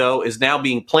legacy, though, is now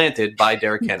being planted by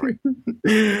Derrick Henry.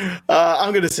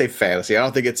 I'm going to say fantasy. I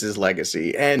don't think it's his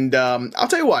legacy. And I'll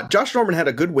tell you what, Josh Norman had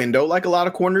a good window like a lot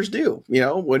of corners do. You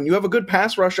know, when you have a good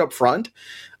pass rush up front,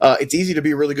 it's easy to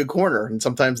be a really good corner. And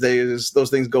sometimes those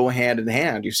things go hand in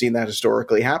hand. You've seen that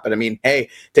historically happen. I mean, hey,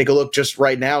 take a look just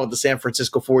right now at the San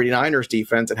Francisco 49ers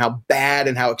defense and how bad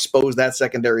and how exposed that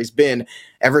secondary's been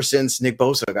ever since Nick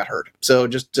Bosa got hurt. So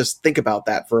just think about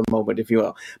that for a moment, if you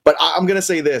will. But I'm going to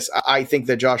say this. I think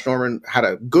that Josh Norman had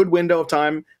a good window of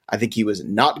time. I think he was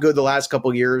not good the last couple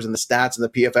of years, and the stats and the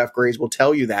PFF grades will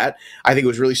tell you that. I think it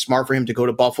was really smart for him to go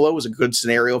to Buffalo. It was a good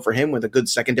scenario for him with a good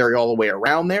secondary all the way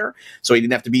around there, so he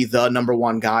didn't have to be the number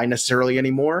one guy necessarily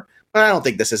anymore. But I don't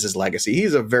think this is his legacy.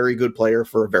 He's a very good player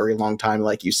for a very long time,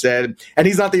 like you said, and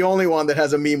he's not the only one that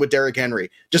has a meme with Derrick Henry.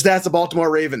 Just ask the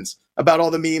Baltimore Ravens about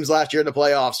all the memes last year in the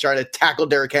playoffs, trying to tackle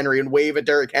Derrick Henry and wave at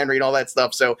Derrick Henry and all that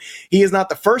stuff. So he is not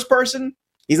the first person.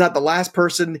 He's not the last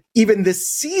person, even this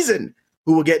season,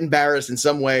 who will get embarrassed in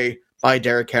some way by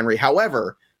Derrick Henry.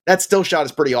 However, that still shot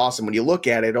is pretty awesome. When you look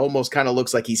at it, it almost kind of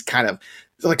looks like he's kind of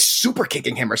like super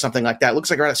kicking him or something like that. It looks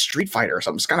like we're at a Street Fighter or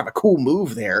something. It's kind of a cool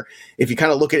move there. If you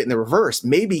kind of look at it in the reverse,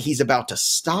 maybe he's about to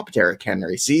stop Derrick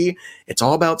Henry. See, it's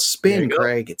all about spin,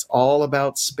 Craig. It's all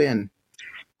about spin.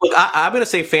 Look, I'm going to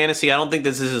say fantasy. I don't think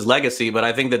this is his legacy, but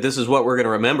I think that this is what we're going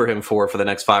to remember him for the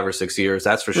next 5 or 6 years.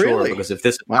 That's for sure. Because if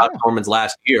this is Josh Norman's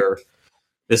last year,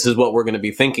 this is what we're going to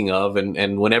be thinking of.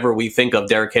 And whenever we think of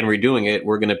Derrick Henry doing it,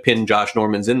 we're going to pin Josh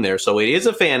Norman's in there. So it is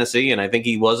a fantasy, and I think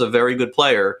he was a very good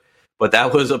player, but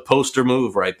that was a poster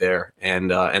move right there. And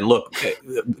look,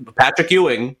 Patrick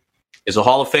Ewing is a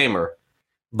Hall of Famer,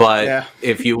 but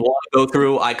if you want to go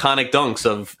through iconic dunks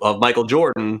of Michael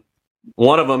Jordan,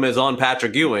 one of them is on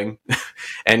Patrick Ewing,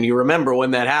 and you remember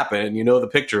when that happened, and you know the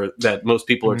picture that most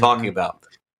people are talking about.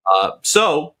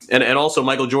 And also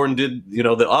Michael Jordan did,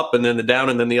 the up and then the down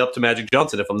and then the up to Magic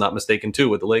Johnson, if I'm not mistaken, too,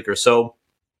 with the Lakers. So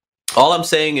all I'm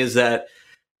saying is that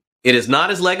it is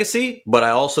not his legacy, but I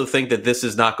also think that this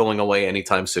is not going away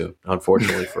anytime soon,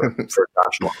 unfortunately, for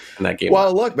Josh Norman in that game.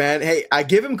 Well, look, man, hey, I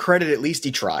give him credit. At least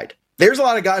he tried. There's a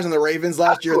lot of guys on the Ravens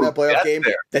last year in that playoff game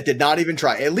that did not even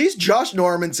try. At least Josh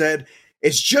Norman said,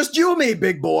 it's just you and me,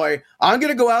 big boy. I'm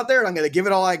going to go out there and I'm going to give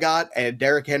it all I got. And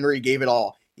Derrick Henry gave it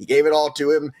all. He gave it all to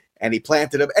him. And he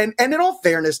planted him. And in all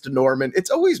fairness to Norman, it's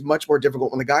always much more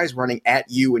difficult when the guy's running at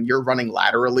you and you're running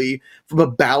laterally from a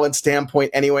balance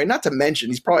standpoint anyway. Not to mention,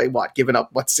 he's probably, giving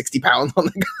up, 60 pounds on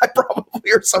the guy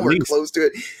probably or somewhere close to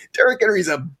it. Derrick Henry's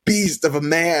a beast of a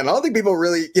man. I don't think people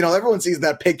really, everyone sees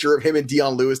that picture of him and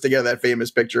Deion Lewis together, that famous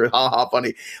picture. Ha ha,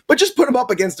 funny. But just put him up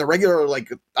against a regular,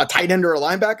 a tight end or a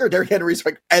linebacker. Derrick Henry's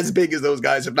as big as those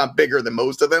guys, if not bigger than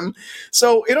most of them.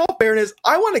 So in all fairness,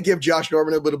 I want to give Josh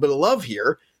Norman a little bit of love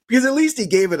here, because at least he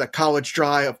gave it a college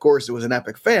try. Of course, it was an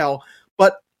epic fail,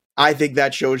 but I think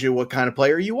that shows you what kind of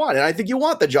player you want. And I think you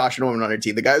want the Josh Norman on your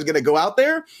team. The guy's going to go out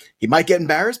there. He might get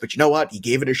embarrassed, but you know what? He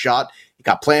gave it a shot. He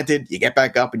got planted. You get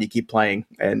back up and you keep playing.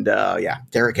 And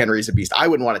Derrick Henry's a beast. I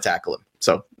wouldn't want to tackle him.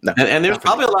 So no. And there's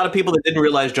probably a lot of people that didn't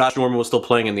realize Josh Norman was still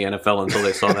playing in the NFL until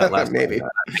they saw that last maybe.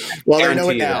 Night. Well, they know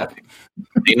it now.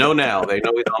 They know now. They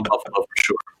know he's on Buffalo for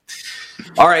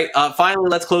sure. All right. Finally,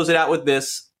 let's close it out with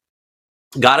this.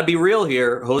 Got to be real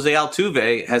here. Jose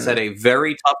Altuve has had a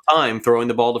very tough time throwing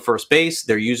the ball to first base.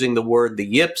 They're using the word the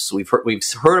yips. We've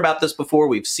heard about this before.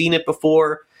 We've seen it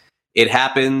before. It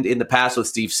happened in the past with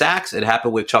Steve Sachs. It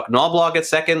happened with Chuck Knobloch at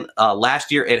second.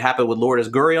 Last year, it happened with Lourdes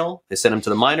Gurriel. They sent him to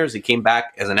the minors. He came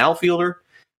back as an outfielder.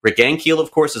 Rick Ankiel,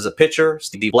 of course, as a pitcher.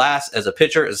 Steve Blass as a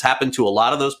pitcher. Has happened to a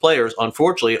lot of those players.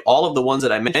 Unfortunately, all of the ones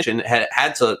that I mentioned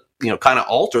had to kind of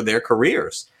alter their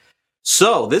careers.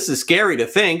 So this is scary to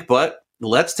think, but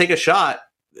let's take a shot,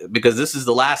 because this is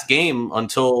the last game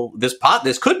until this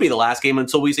could be the last game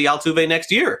until we see Altuve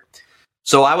next year.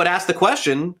 So I would ask the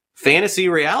question, fantasy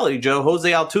reality, Joe, Jose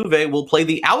Altuve will play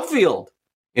the outfield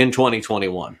in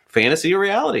 2021. Fantasy or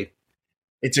reality?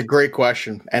 It's a great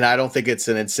question, and I don't think it's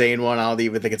an insane one. I don't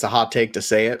even think it's a hot take to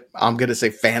say it. I'm going to say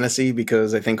fantasy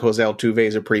because I think Jose Altuve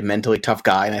is a pretty mentally tough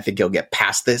guy, and I think he'll get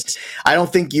past this. I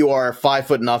don't think you are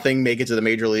 5'0", make it to the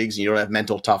major leagues, and you don't have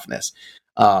mental toughness.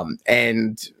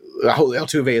 And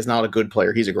Altuve is not a good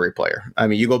player. He's a great player. I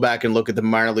mean, you go back and look at the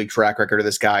minor league track record of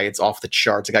this guy. It's off the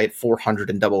charts. A guy hit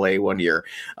 400 in Double-A one year.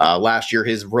 Last year,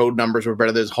 his road numbers were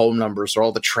better than his home numbers. So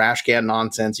all the trash can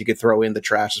nonsense, you could throw in the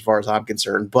trash as far as I'm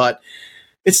concerned. But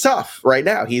it's tough right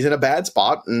now. He's in a bad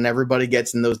spot, and everybody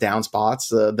gets in those down spots.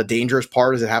 The dangerous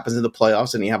part is it happens in the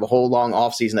playoffs, and you have a whole long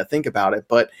offseason to think about it.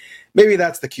 But maybe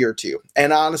that's the cure too.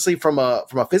 And honestly, from a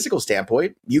physical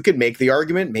standpoint, you could make the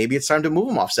argument maybe it's time to move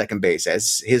him off second base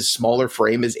as his smaller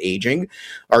frame is aging.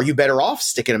 Are you better off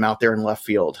sticking him out there in left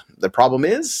field? The problem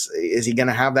is he going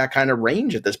to have that kind of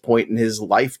range at this point in his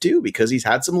life too, because he's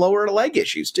had some lower leg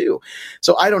issues too.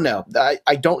 So I don't know.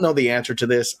 I don't know the answer to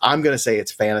this. I'm going to say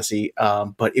it's fantasy,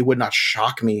 but it would not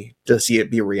shock me to see it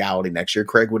be a reality next year.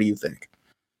 Craig, what do you think?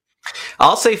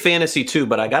 I'll say fantasy too,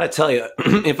 but I got to tell you,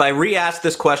 if I re-ask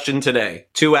this question today,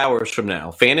 2 hours from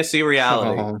now, fantasy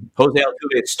reality, Jose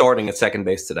Altuve is starting at second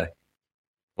base today.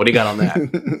 What do you got on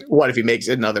that? What if he makes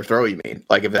another throw? You mean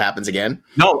like if it happens again?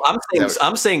 No,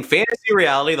 I'm saying fantasy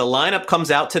reality. The lineup comes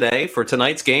out today for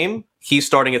tonight's game. He's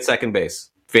starting at second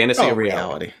base. Fantasy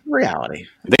reality. Reality.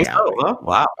 Think so, huh?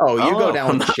 Wow. Oh, you go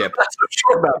down with the ship. I'm not so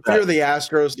sure about that. You're the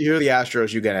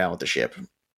Astros. You get down with the ship.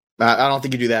 I don't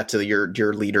think you do that to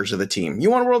your leaders of the team. You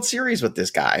won a World Series with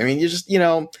this guy. I mean, you just, I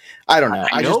don't know.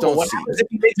 I just don't see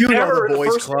it. You know the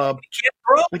boys club.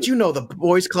 But you know the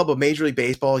boys club of Major League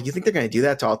Baseball. You think they're going to do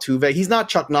that to Altuve? He's not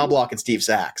Chuck Knobloch and Steve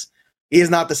Sachs. He is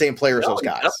not the same player as those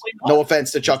guys. No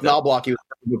offense to Chuck Knobloch. He was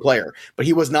good player, but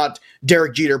he was not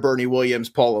Derek Jeter, Bernie Williams,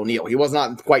 Paul O'Neill. He was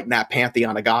not quite in that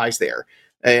pantheon of guys there.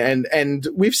 And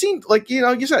we've seen, like,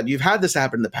 you said, you've had this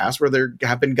happen in the past where there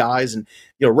have been guys, and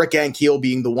Rick Ankiel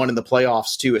being the one in the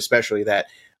playoffs too, especially, that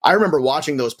I remember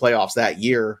watching those playoffs that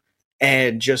year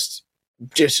and just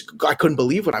I couldn't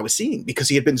believe what I was seeing, because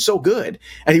he had been so good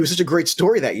and he was such a great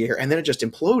story that year, and then it just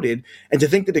imploded. And to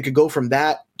think that it could go from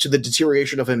that to the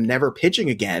deterioration of him never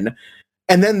pitching again,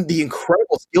 and then the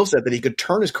incredible skill set that he could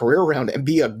turn his career around and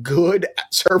be a good,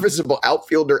 serviceable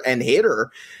outfielder and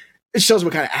hitter, it shows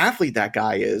what kind of athlete that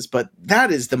guy is. But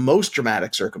that is the most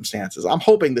dramatic circumstances. I'm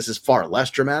hoping this is far less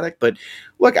dramatic, but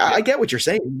look, I get what you're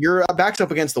saying. Your back's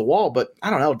up against the wall, but I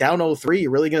don't know, down 0-3,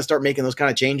 you're really going to start making those kind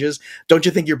of changes? Don't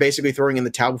you think you're basically throwing in the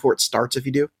towel before it starts if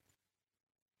you do?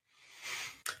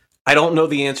 I don't know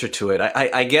the answer to it.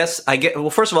 I guess well,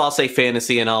 first of all, I'll say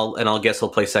fantasy, and I'll guess he'll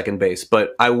play second base.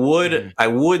 But I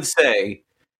would say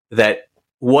that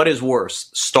what is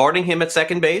worse, starting him at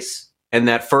second base, and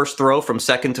that first throw from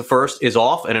second to first is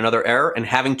off and another error, and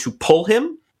having to pull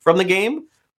him from the game,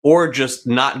 or just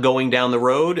not going down the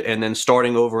road and then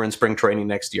starting over in spring training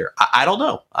next year? I don't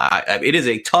know. It is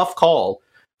a tough call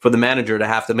for the manager to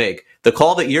have to make. The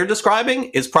call that you're describing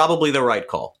is probably the right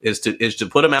call, is to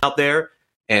put him out there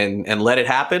and let it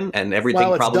happen, and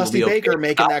everything probably will be okay. Dusty Baker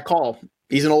making that call.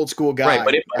 He's an old school guy. Right,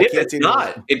 but if it's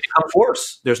not, it becomes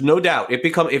worse. There's no doubt. If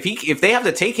they have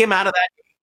to take him out of that,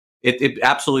 it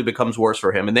absolutely becomes worse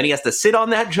for him, and then he has to sit on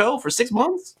that, Joe, for 6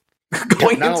 months.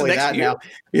 Going not into only next that, year.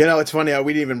 now, it's funny how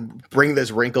we didn't even bring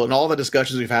this wrinkle in all the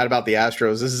discussions we've had about the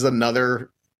Astros. This is another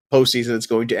postseason that's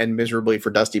going to end miserably for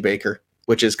Dusty Baker,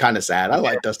 which is kind of sad. I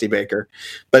like Dusty Baker,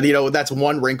 but that's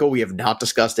one wrinkle we have not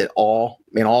discussed at all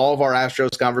in all of our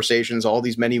Astros conversations, all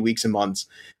these many weeks and months.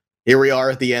 Here we are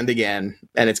at the end again,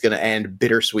 and it's going to end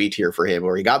bittersweet here for him,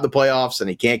 where he got the playoffs and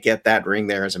he can't get that ring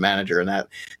there as a manager, and that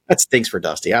stinks for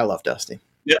Dusty. I love Dusty.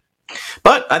 Yeah,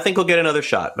 but I think he'll get another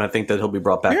shot, and I think that he'll be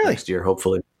brought back next year,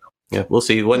 hopefully. Yeah, we'll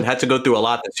see. He had to go through a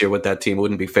lot this year with that team. It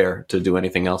wouldn't be fair to do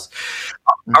anything else.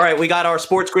 All right, we got our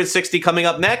Sports Grid 60 coming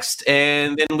up next,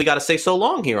 and then we got to say so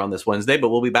long here on this Wednesday, but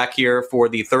we'll be back here for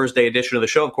the Thursday edition of the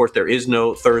show. Of course, there is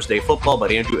no Thursday football,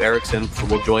 but Andrew Erickson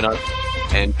will join us,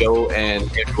 and Joe and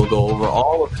Andrew will go over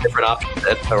all of the different options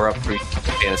that are up for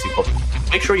fantasy football.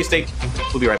 Make sure you stay.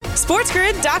 We'll be right back.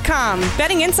 SportsGrid.com.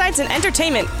 Betting insights and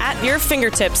entertainment at your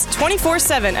fingertips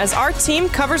 24/7 as our team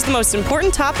covers the most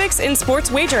important topics in sports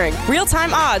wagering.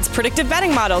 Real-time odds, predictive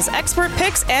betting models, expert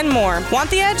picks, and more. Want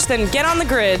the edge? Then get on the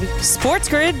grid.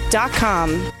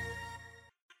 SportsGrid.com.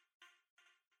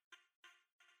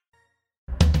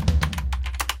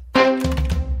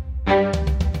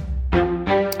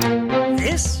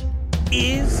 This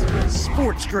is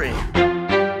Sports Grid.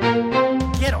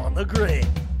 Get on the grid.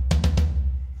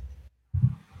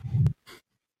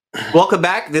 Welcome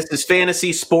back. This is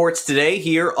Fantasy Sports Today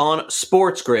here on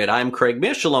Sports Grid. I'm Craig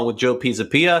Mish along with Joe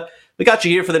Pizzapia. We got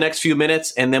you here for the next few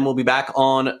minutes, and then we'll be back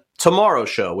on tomorrow's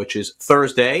show, which is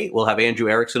Thursday. We'll have Andrew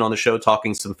Erickson on the show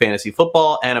talking some fantasy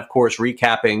football and, of course,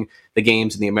 recapping the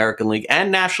games in the American League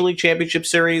and National League Championship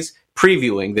Series,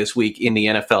 previewing this week in the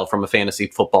NFL from a fantasy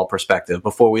football perspective.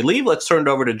 Before we leave, let's turn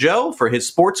it over to Joe for his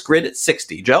Sports Grid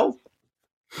 60. Joe?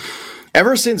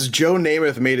 Ever since Joe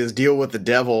Namath made his deal with the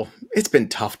devil, it's been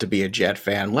tough to be a Jet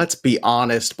fan. Let's be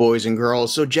honest, boys and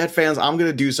girls. So Jet fans, I'm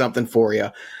going to do something for you.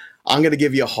 I'm going to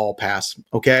give you a hall pass,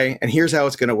 okay? And here's how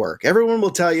it's going to work. Everyone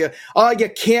will tell you, you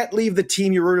can't leave the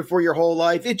team you rooted for your whole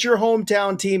life. It's your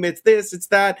hometown team. It's this, it's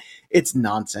that. It's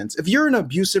nonsense. If you're in an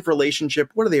abusive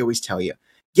relationship, what do they always tell you?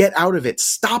 Get out of it.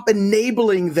 Stop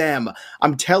enabling them.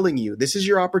 I'm telling you, this is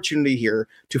your opportunity here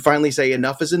to finally say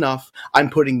enough is enough. I'm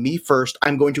putting me first.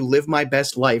 I'm going to live my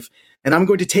best life, and I'm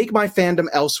going to take my fandom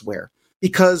elsewhere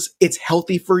because it's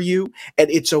healthy for you and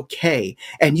it's okay.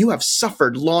 And you have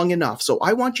suffered long enough. So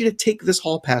I want you to take this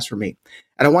hall pass from me,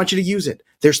 and I want you to use it.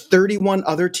 There's 31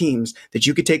 other teams that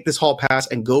you could take this hall pass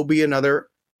and go be another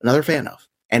fan of.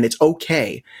 And it's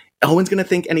okay. No one's going to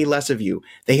think any less of you.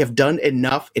 They have done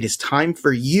enough. It is time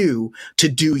for you to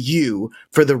do you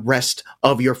for the rest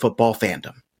of your football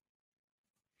fandom.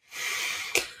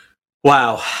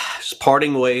 Wow, just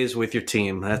parting ways with your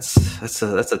team. That's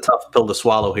a tough pill to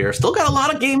swallow here. Still got a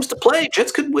lot of games to play.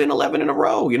 Jets could win 11 in a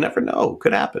row. You never know.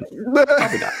 Could happen.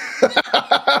 Probably not.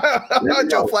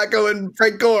 Joe Flacco and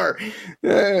Frank Gore.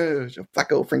 Joe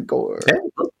Flacco, Frank Gore. Hey,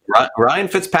 look, Ryan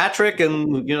Fitzpatrick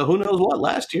and who knows what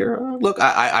last year. Look,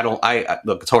 I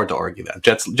look. It's hard to argue that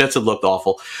Jets have looked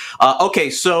awful. Okay,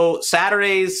 so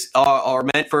Saturdays are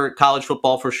meant for college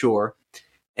football for sure.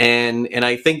 And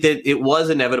I think that it was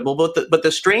inevitable. But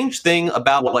the strange thing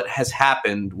about what has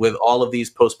happened with all of these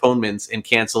postponements and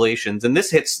cancellations, and this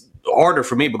hits harder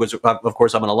for me because, of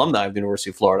course, I'm an alumni of the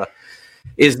University of Florida,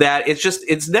 is that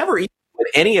it's never easy when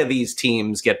any of these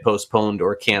teams get postponed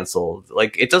or canceled.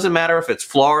 Like, it doesn't matter if it's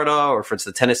Florida or if it's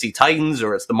the Tennessee Titans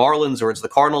or it's the Marlins or it's the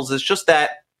Cardinals. It's just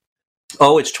that,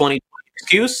 it's 2020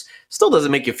 excuse still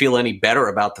doesn't make you feel any better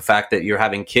about the fact that you're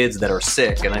having kids that are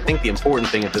sick. And I think the important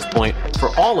thing at this point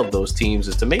for all of those teams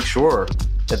is to make sure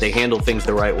that they handle things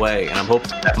the right way. And I'm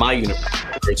hoping that my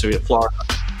university of Florida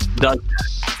does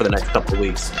that for the next couple of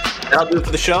weeks. That'll do it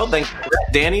for the show. Thanks for that,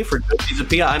 Danny, for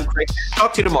Pia. I'm Craig.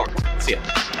 Talk to you tomorrow. See ya.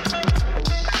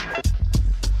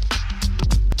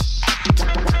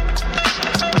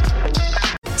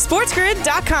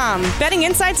 SportsGrid.com. Betting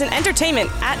insights and entertainment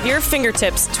at your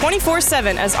fingertips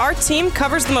 24/7 as our team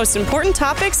covers the most important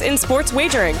topics in sports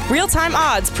wagering. Real-time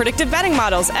odds, predictive betting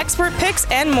models, expert picks,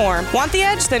 and more. Want the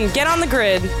edge? Then get on the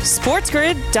grid.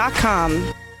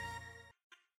 SportsGrid.com.